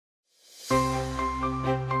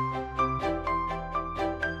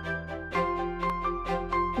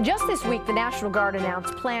Just this week, the National Guard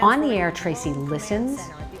announced plans. On the air, Tracy listens,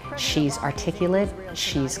 she's articulate,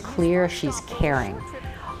 she's clear, she's caring.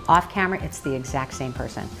 Off camera, it's the exact same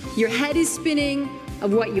person. Your head is spinning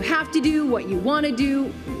of what you have to do, what you want to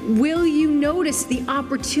do. Will you notice the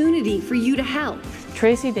opportunity for you to help?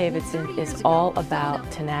 Tracy Davidson is all about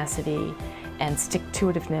tenacity and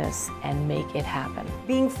stick-to-itiveness and make it happen.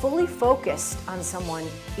 Being fully focused on someone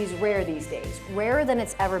is rare these days, rarer than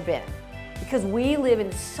it's ever been, because we live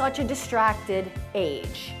in such a distracted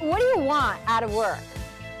age. What do you want out of work?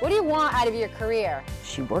 What do you want out of your career?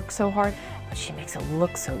 She works so hard, but she makes it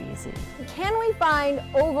look so easy. Can we find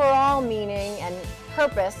overall meaning and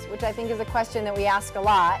purpose, which I think is a question that we ask a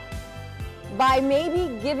lot, by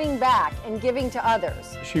maybe giving back and giving to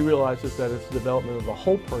others? She realizes that it's the development of the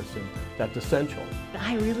whole person that's essential.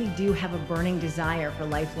 I really do have a burning desire for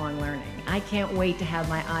lifelong learning. I can't wait to have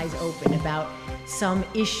my eyes open about some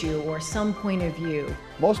issue or some point of view.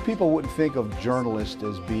 Most people wouldn't think of journalists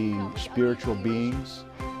as being spiritual beings,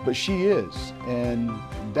 but she is, and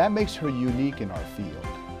that makes her unique in our field.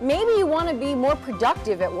 Maybe you want to be more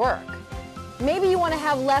productive at work. Maybe you want to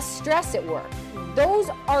have less stress at work. Those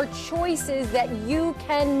are choices that you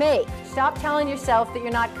can make. Stop telling yourself that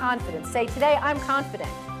you're not confident. Say, today I'm confident.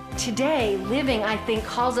 Today, living, I think,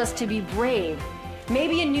 calls us to be brave.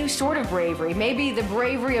 Maybe a new sort of bravery, maybe the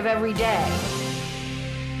bravery of every day.